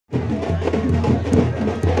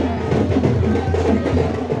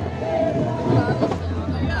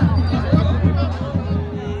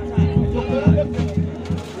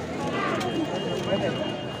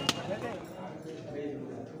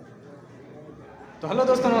तो हेलो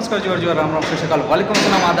दोस्तों, नमस्कार, जोर जोर, राम राम, सत वालेकुम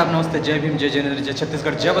सलाम, आदाब, नमस्ते, जय भीम, जय जय, जय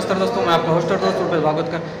छत्तीसगढ़, जय बस्तर। दोस्तों मैं आपका होस्ट और दोस्त रूपेश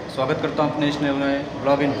स्वागत करता हूं अपने इस नए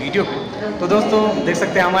ब्लॉग इन वीडियो पे। तो दोस्तों देख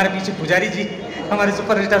सकते हैं हमारे पीछे पुजारी जी, हमारे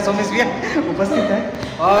सुपरस्टार सोमेश भैया उपस्थित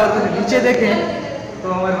हैं। और नीचे देखें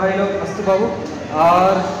तो हमारे भाई लोग अस्तु बाबू,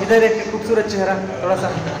 और इधर एक खूबसूरत चेहरा थोड़ा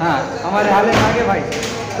सा, हाँ, हमारे हाल में आगे भाई।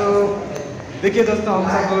 तो देखिए दोस्तों,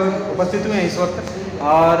 हम सब उपस्थित हुए हैं इस वक्त,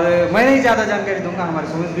 और मैं नहीं ज़्यादा जानकारी दूंगा, हमारे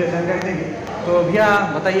सोमेश भैया जानकारी देंगे। तो भैया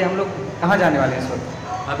बताइए, हम लोग कहाँ जाने वाले हैं इस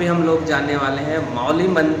वक्त? अभी हम लोग जाने वाले हैं मौली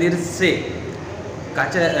मंदिर से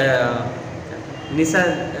काचा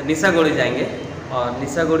निशा गोड़ी जाएंगे। और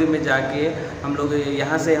निशा गोड़ी में जाके हम लोग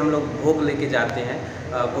यहाँ से हम लोग भोग लेके जाते हैं,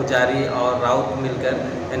 पुजारी और राउत मिलकर,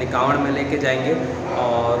 यानी कांवड़ में लेके जाएंगे।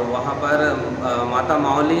 और वहाँ पर माता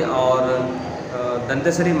मौली और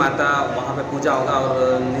दंतेश्वरी माता वहाँ पे पूजा होगा।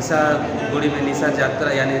 और निशा गुड़ी में निशा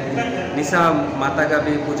जत्रा यानी निशा माता का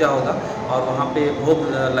भी पूजा होगा। और वहाँ पे भोग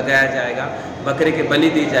लगाया जाएगा, बकरे की बलि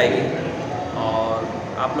दी जाएगी। और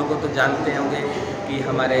आप लोगों तो जानते होंगे कि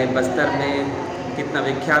हमारे बस्तर में कितना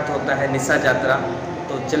विख्यात होता है निशा जत्रा।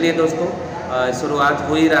 तो चलिए दोस्तों, शुरुआत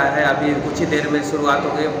हो ही रहा है, अभी कुछ ही देर में शुरुआत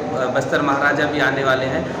हो गई। बस्तर महाराजा भी आने वाले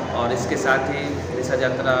हैं और इसके साथ ही निशा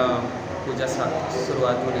जत्रा पूजा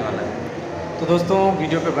शुरुआत होने वाला है। तो दोस्तों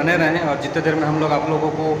वीडियो पे बने रहें, और जितने देर में हम लोग आप लोगों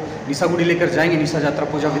को निशा गुड़ी लेकर जाएंगे निशा यात्रा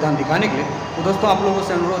पूजा विधान दिखाने के लिए। तो दोस्तों आप लोगों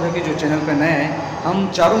से अनुरोध है कि जो चैनल पे नए हैं, हम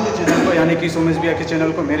चारों के चैनल को, यानी कि सोमेश भैया के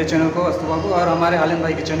चैनल को, मेरे चैनल को, अस्तु बाबू और हमारे आलिम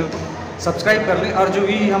भाई के चैनल को सब्सक्राइब कर लें। और जो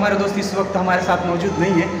भी हमारे दोस्त इस वक्त हमारे साथ मौजूद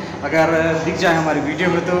नहीं है, अगर दिख जाए हमारी वीडियो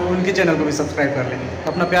में, तो उनके चैनल को भी सब्सक्राइब कर लें।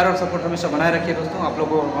 तो अपना प्यार और सपोर्ट हमेशा बनाए रखिए दोस्तों। आप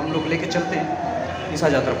लोगों को हम लोग लेके चलते हैं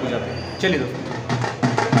निशा यात्रा पूजा पे। चलिए दोस्तों।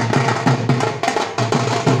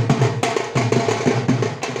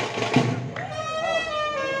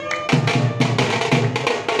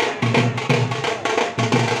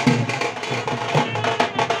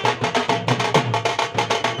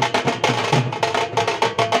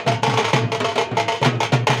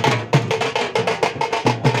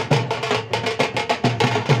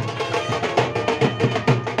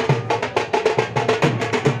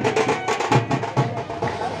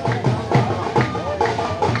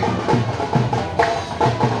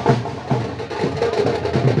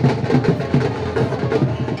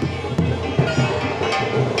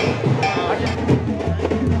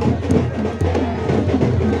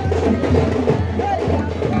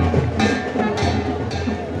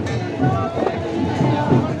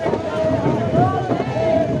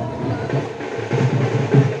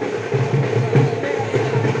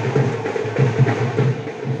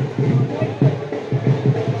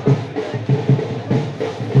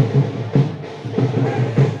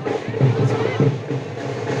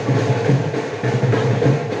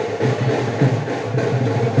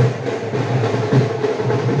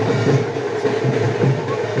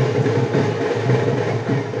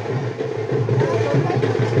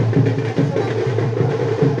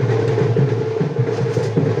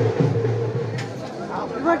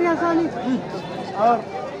 और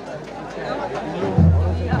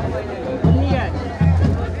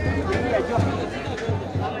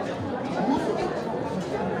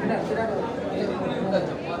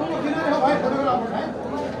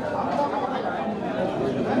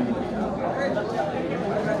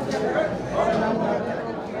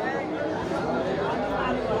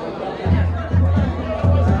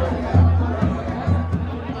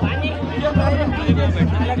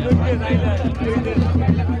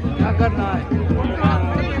क्या करना है?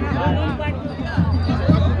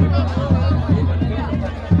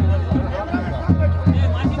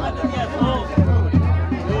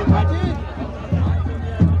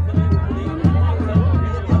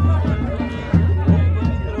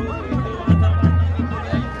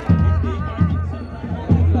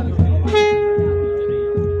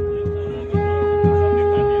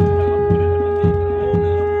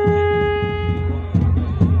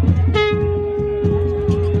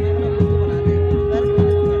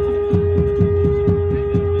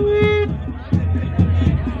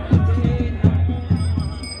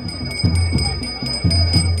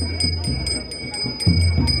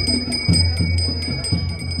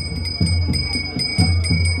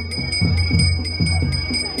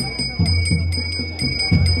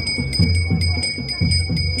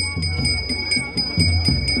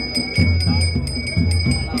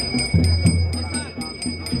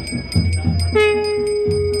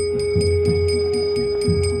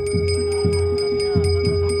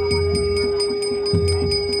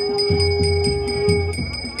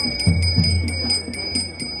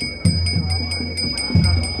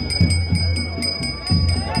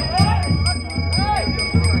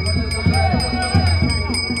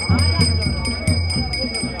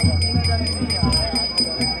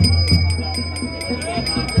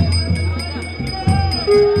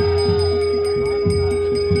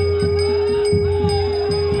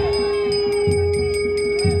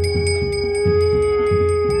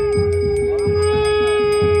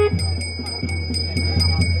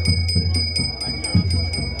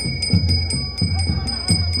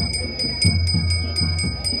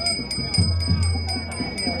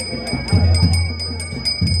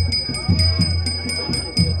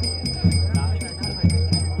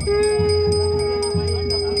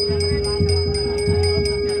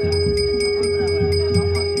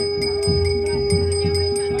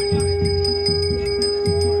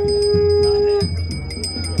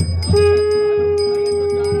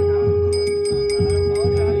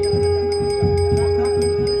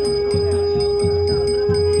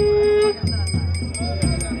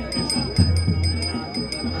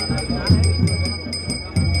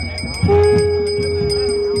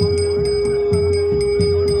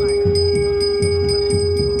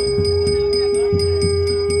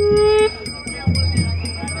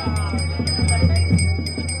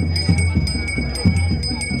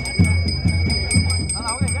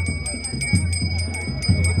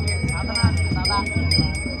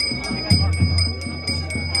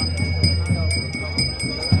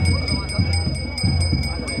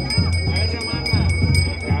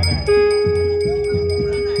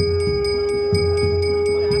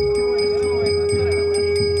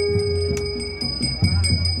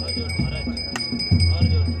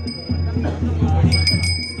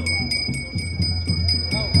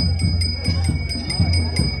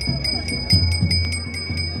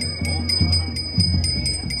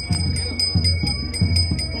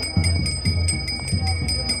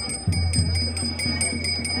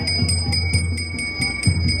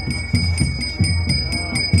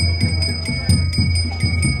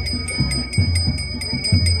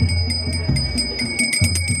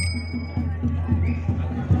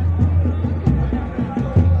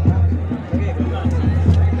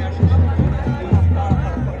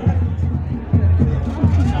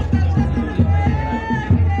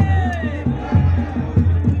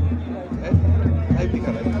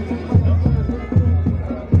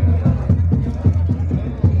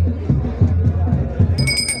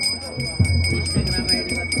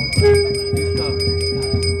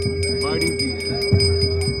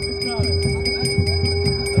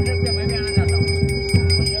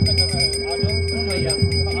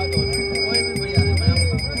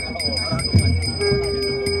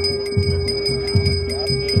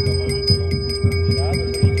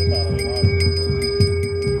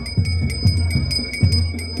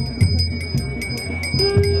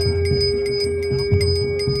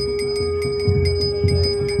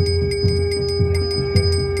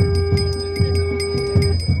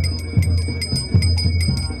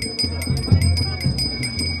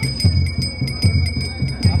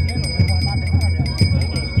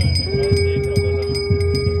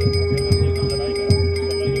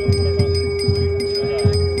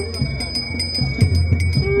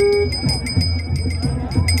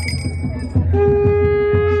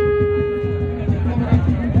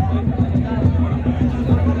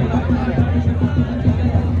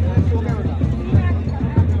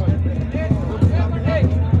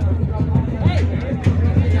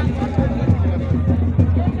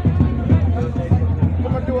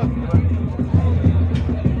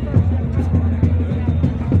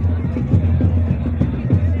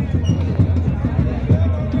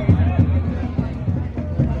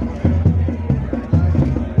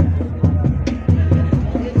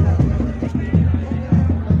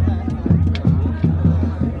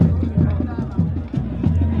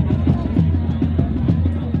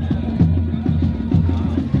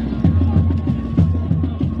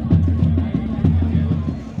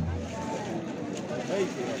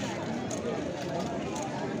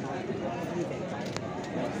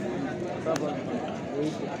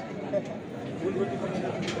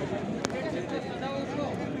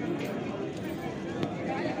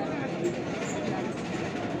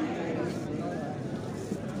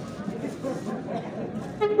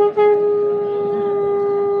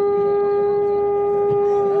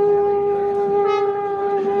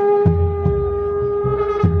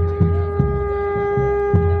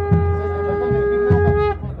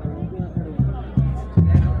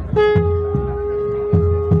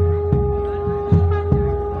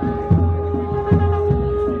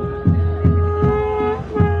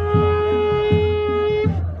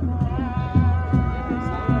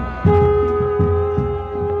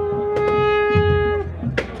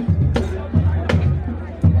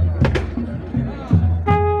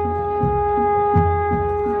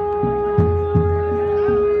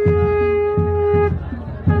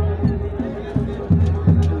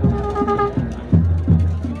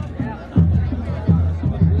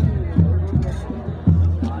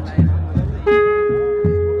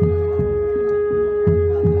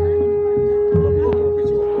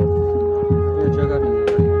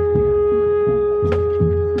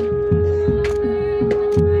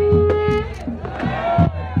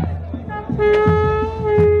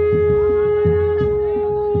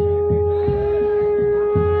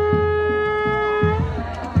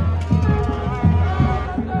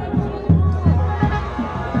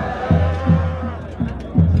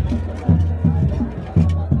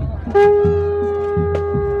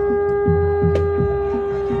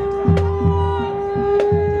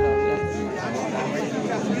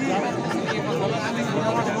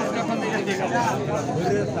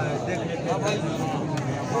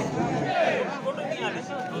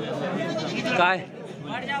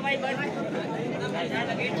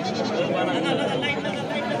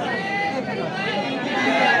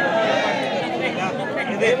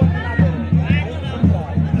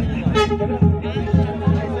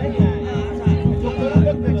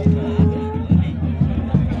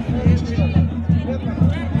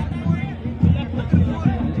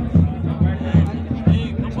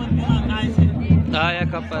 आया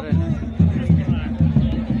कपर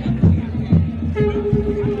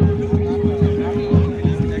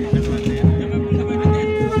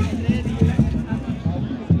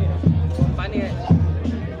पानी है।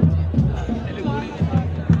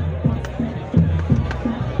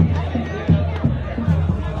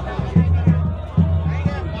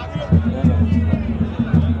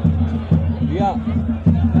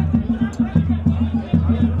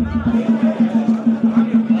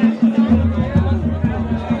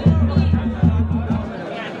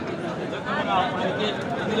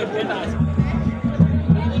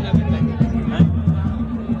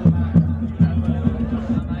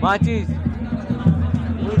 माचिस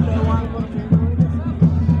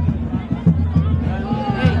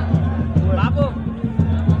बाबू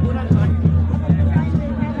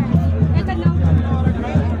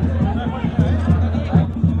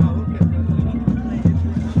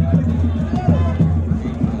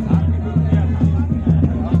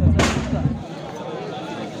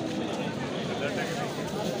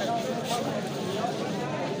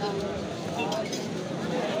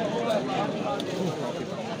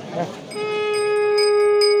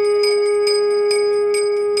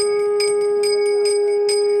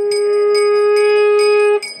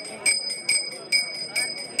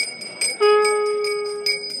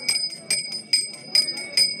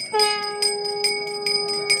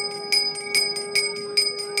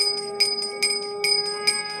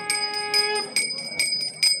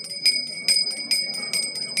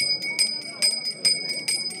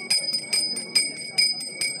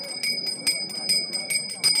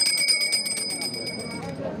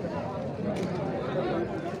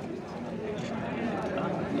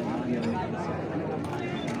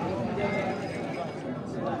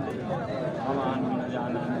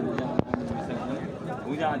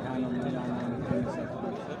पूजा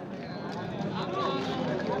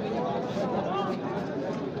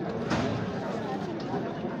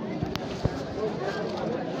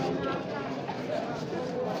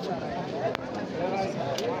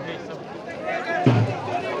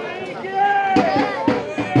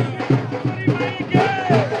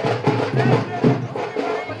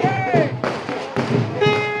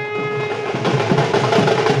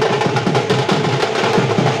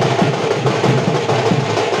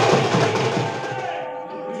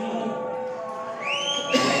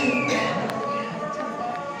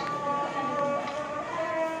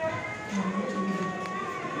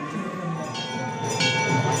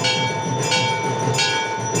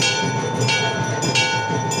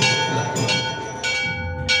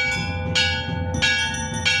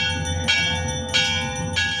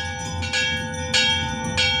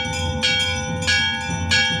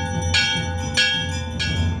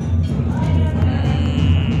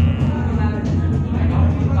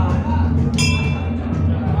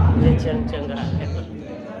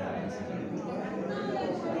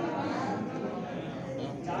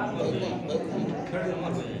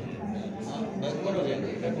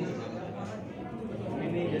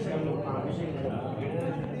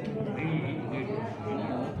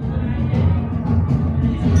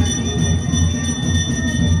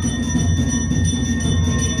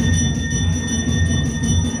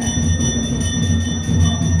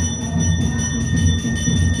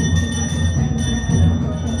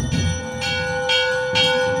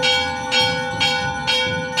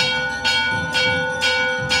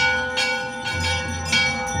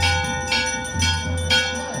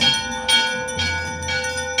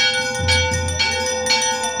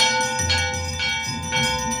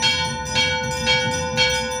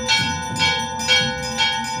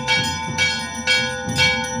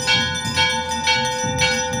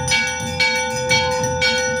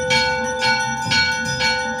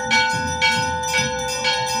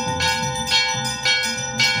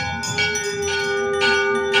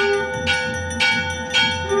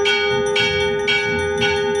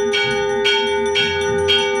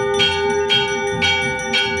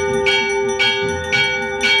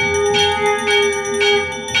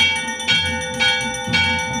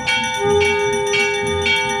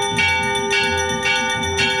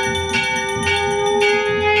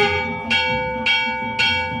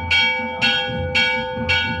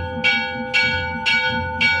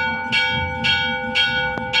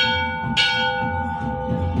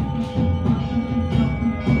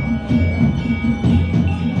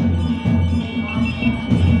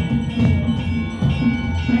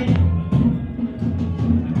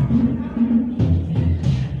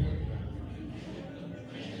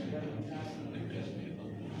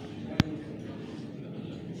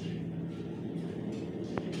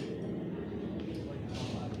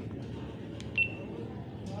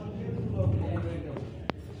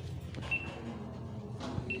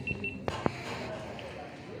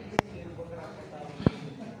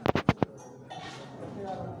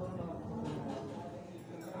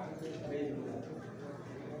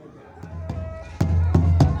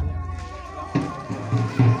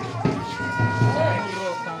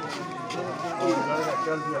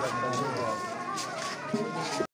जल दिया लगता है।